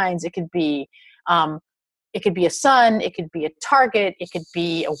couple of lines, it could be a sun, it could be a target, it could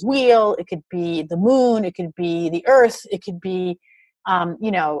be a wheel, it could be the moon, it could be the earth, it could be,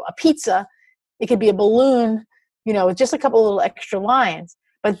 a pizza, it could be a balloon, with just a couple of little extra lines.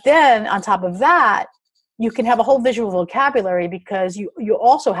 But then on top of that, you can have a whole visual vocabulary, because you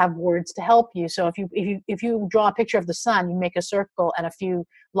also have words to help you. So if you draw a picture of the sun, you make a circle and a few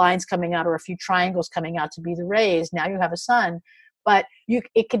lines coming out, or a few triangles coming out to be the rays. Now you have a sun. But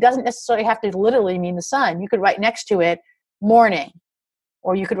it doesn't necessarily have to literally mean the sun. You could write next to it morning,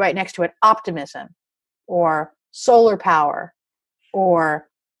 or you could write next to it optimism, or solar power, or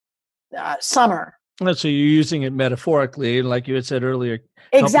summer. So you're using it metaphorically, like you had said earlier,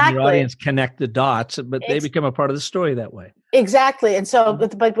 exactly. Helping your audience connect the dots, but they become a part of the story that way. Exactly. And so,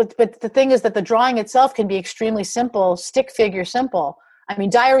 but the thing is that the drawing itself can be extremely simple, stick figure simple.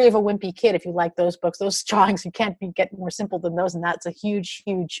 Diary of a Wimpy Kid, if you like those books, those drawings, you can't get more simple than those, and that's a huge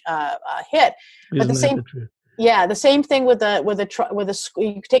hit. But the same thing with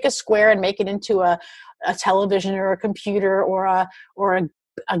you take a square and make it into a television or a computer or a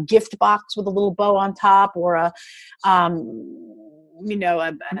gift box with a little bow on top, or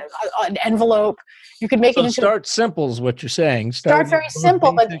an envelope. You could make it into start simple is what you're saying. Start very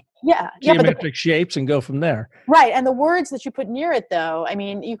simple, but geometric shapes and go from there. Right, and the words that you put near it, though, I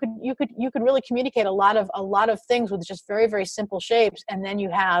mean, you could really communicate a lot of things with just very, very simple shapes, and then you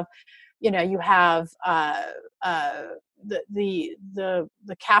have the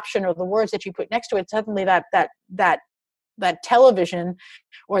caption or the words that you put next to it. Suddenly that television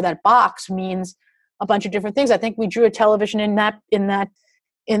or that box means a bunch of different things. I think we drew a television in that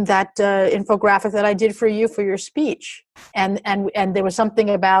infographic that I did for you for your speech, and there was something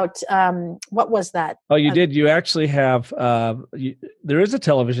about what was that? Oh, you did. You actually have there is a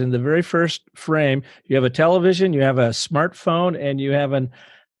television. The very first frame, you have a television, you have a smartphone, and you have an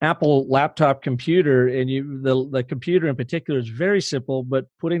Apple laptop computer. And the computer in particular is very simple, but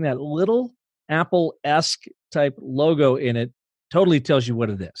putting that little Apple-esque type logo in it totally tells you what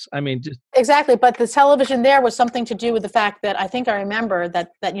it is. I mean, just exactly. But the television there was something to do with the fact that I think I remember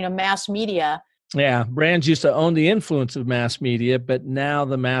that mass media. Yeah, brands used to own the influence of mass media, but now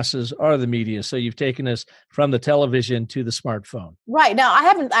the masses are the media. So you've taken us from the television to the smartphone. Right. Now, I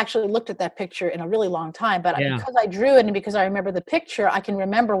haven't actually looked at that picture in a really long time, but because I drew it and because I remember the picture, I can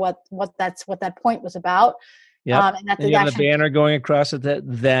remember what that point was about. Yeah, and you have a banner going across it that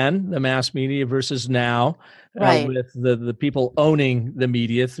then the mass media versus now, right. With the people owning the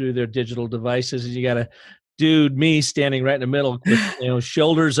media through their digital devices. And you got a dude, me, standing right in the middle with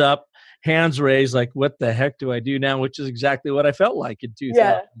shoulders up, hands raised, like, what the heck do I do now? Which is exactly what I felt like in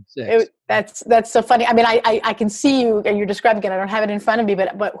 2006. That's so funny. I mean, I can see you and you're describing it. I don't have it in front of me,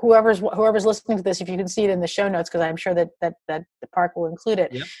 but whoever's listening to this, if you can see it in the show notes, because I'm sure that the park will include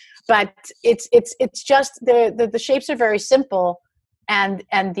it. Yep. But it's just the shapes are very simple, and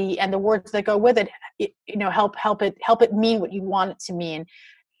the words that go with it, help it mean what you want it to mean.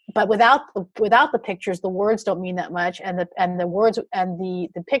 But without the pictures, the words don't mean that much, and the words and the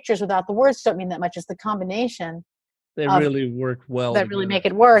pictures without the words don't mean that much. It's the combination. They really work well. That really make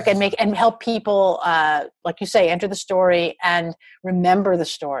it work and help people, like you say, enter the story and remember the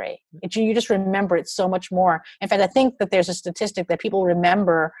story. You just remember it so much more. In fact, I think that there's a statistic that people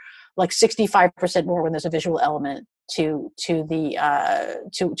remember like 65% more when there's a visual element to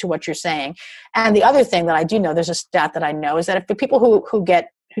what you're saying. And the other thing that I do know, there's a stat that I know, is that if the people who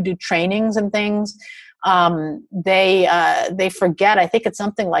do trainings and things, they forget. I think it's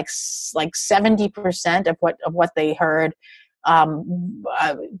something like 70% of what they heard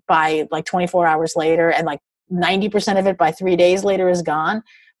by like 24 hours later, and like 90% of it by 3 days later is gone.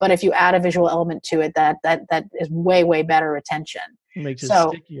 But if you add a visual element to it, that is way better retention. It makes it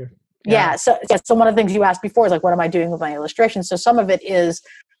stickier. Yeah. So one of the things you asked before is like, what am I doing with my illustrations? So some of it is,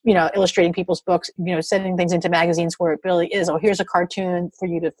 illustrating people's books, sending things into magazines where it really is, here's a cartoon for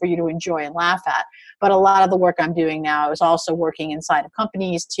you to enjoy and laugh at. But a lot of the work I'm doing now is also working inside of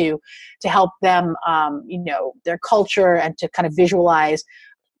companies to help them, their culture, and to kind of visualize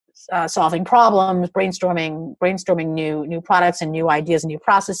solving problems, brainstorming new products and new ideas and new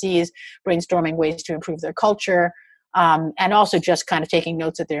processes, brainstorming ways to improve their culture. And also just kind of taking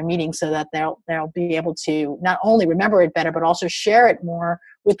notes at their meetings so that they'll be able to not only remember it better, but also share it more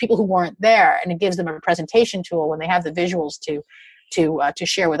with people who weren't there. And it gives them a presentation tool when they have the visuals to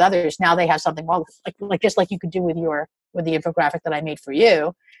share with others. Now they have something, like just like you could do with the infographic that I made for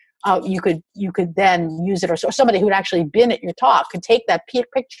you. You could then use it, or somebody who'd actually been at your talk could take that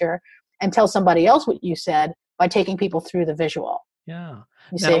picture and tell somebody else what you said by taking people through the visual. Yeah.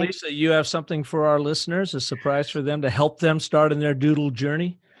 Now, Lisa, you have something for our listeners, a surprise for them to help them start in their doodle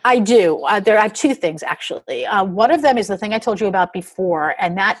journey? I do. There are two things, actually. One of them is the thing I told you about before,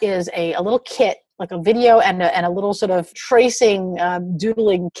 and that is a little kit, like a video and a little sort of tracing,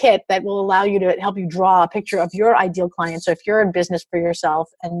 doodling kit that will allow you to help you draw a picture of your ideal client. So if you're in business for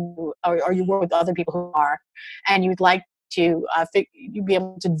yourself or you work with other people who are, and you'd like to you'd be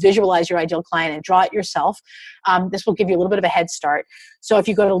able to visualize your ideal client and draw it yourself. This will give you a little bit of a head start. So if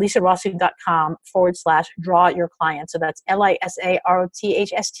you go to lisarothstein.com/draw your client, so that's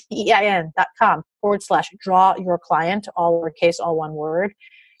lisarothstein.com/draw your client, all lowercase, all one word,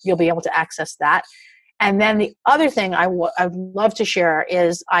 you'll be able to access that. And then the other thing I'd love to share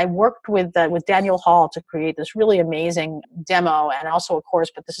is I worked with Daniel Hall to create this really amazing demo, and also a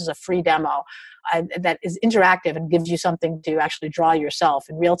course, but this is a free demo that is interactive and gives you something to actually draw yourself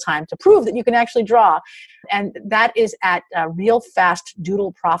in real time to prove that you can actually draw. And that is at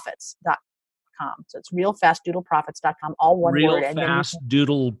realfastdoodleprofits.com. So it's realfastdoodleprofits.com, all one word. Real Fast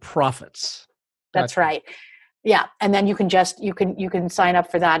Doodle Profits. That's right. Yeah, and then you can sign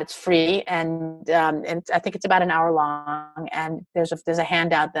up for that. It's free, and I think it's about an hour long. And there's a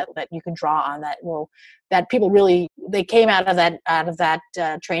handout that you can draw on that people really, they came out of that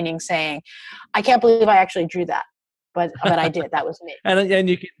training saying, I can't believe I actually drew that, but I did. That was me. And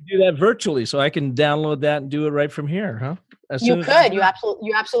you can do that virtually, so I can download that and do it right from here, huh? You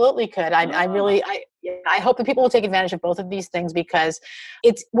absolutely could. I hope that people will take advantage of both of these things, because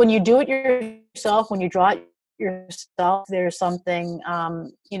it's when you do it yourself, when you draw it yourself, there's something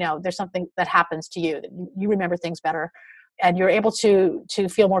there's something that happens to you, that you remember things better, and you're able to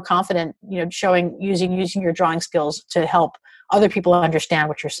feel more confident, using your drawing skills to help other people understand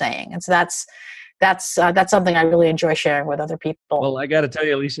what you're saying. And so that's something I really enjoy sharing with other people. Well, I got to tell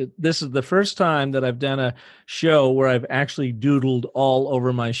you, Lisa, this is the first time that I've done a show where I've actually doodled all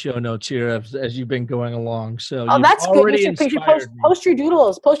over my show notes here as you've been going along. So that's good. You should post your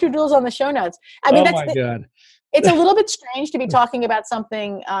doodles. Post your doodles on the show notes. God. It's a little bit strange to be talking about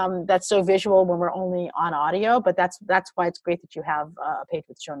something that's so visual when we're only on audio, but that's why it's great that you have a page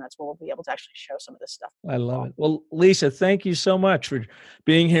with show notes where we'll be able to actually show some of this stuff. I love it. Well, Lisa, thank you so much for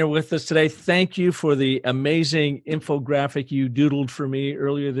being here with us today. Thank you for the amazing infographic you doodled for me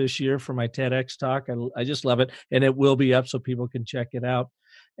earlier this year for my TEDx talk. I just love it, and it will be up so people can check it out.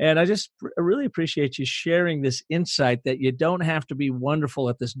 And I just really appreciate you sharing this insight that you don't have to be wonderful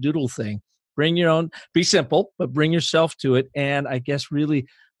at this doodle thing. Bring your own, be simple, but bring yourself to it. And I guess really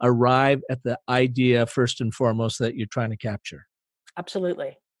arrive at the idea first and foremost that you're trying to capture.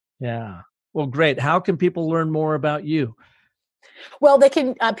 Absolutely. Yeah. Well, great. How can people learn more about you? Well, they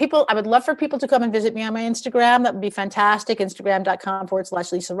can, I would love for people to come and visit me on my Instagram. That would be fantastic.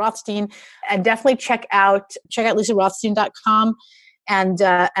 Instagram.com/Lisa Rothstein. And definitely check out LisaRothstein.com and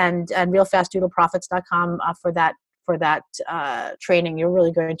realfastdoodleprofits.com for that training. You're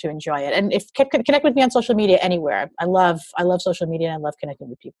really going to enjoy it. And connect with me on social media anywhere. I love social media, and I love connecting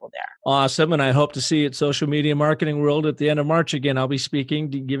with people there. Awesome. And I hope to see you at Social Media Marketing World at the end of March again. I'll be speaking,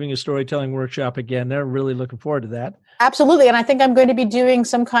 giving a storytelling workshop again. They're really looking forward to that. Absolutely. And I think I'm going to be doing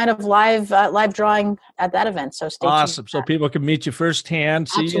some kind of live drawing at that event. So stay tuned. Awesome. So people can meet you firsthand,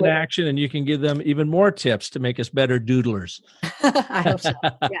 see you in action, and you can give them even more tips to make us better doodlers. I hope so.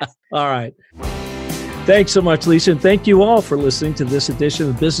 Yes. All right. Thanks so much, Lisa. And thank you all for listening to this edition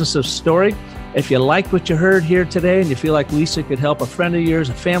of Business of Story. If you like what you heard here today and you feel like Lisa could help a friend of yours,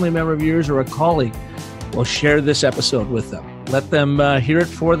 a family member of yours, or a colleague, well, share this episode with them. Let them hear it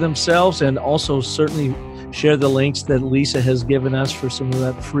for themselves, and also certainly share the links that Lisa has given us for some of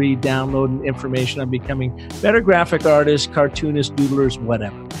that free download and information on becoming better graphic artists, cartoonists, doodlers,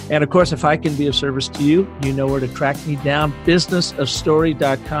 whatever. And of course, if I can be of service to you, you know where to track me down,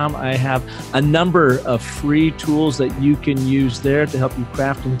 businessofstory.com. I have a number of free tools that you can use there to help you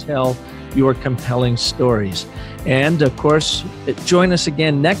craft and tell your compelling stories. And of course, join us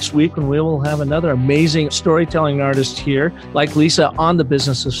again next week when we will have another amazing storytelling artist here like Lisa on the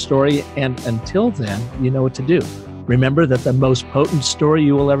Business of Story. And until then, you know what to do. Remember that the most potent story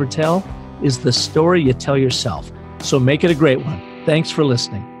you will ever tell is the story you tell yourself. So make it a great one. Thanks for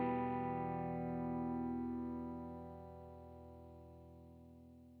listening.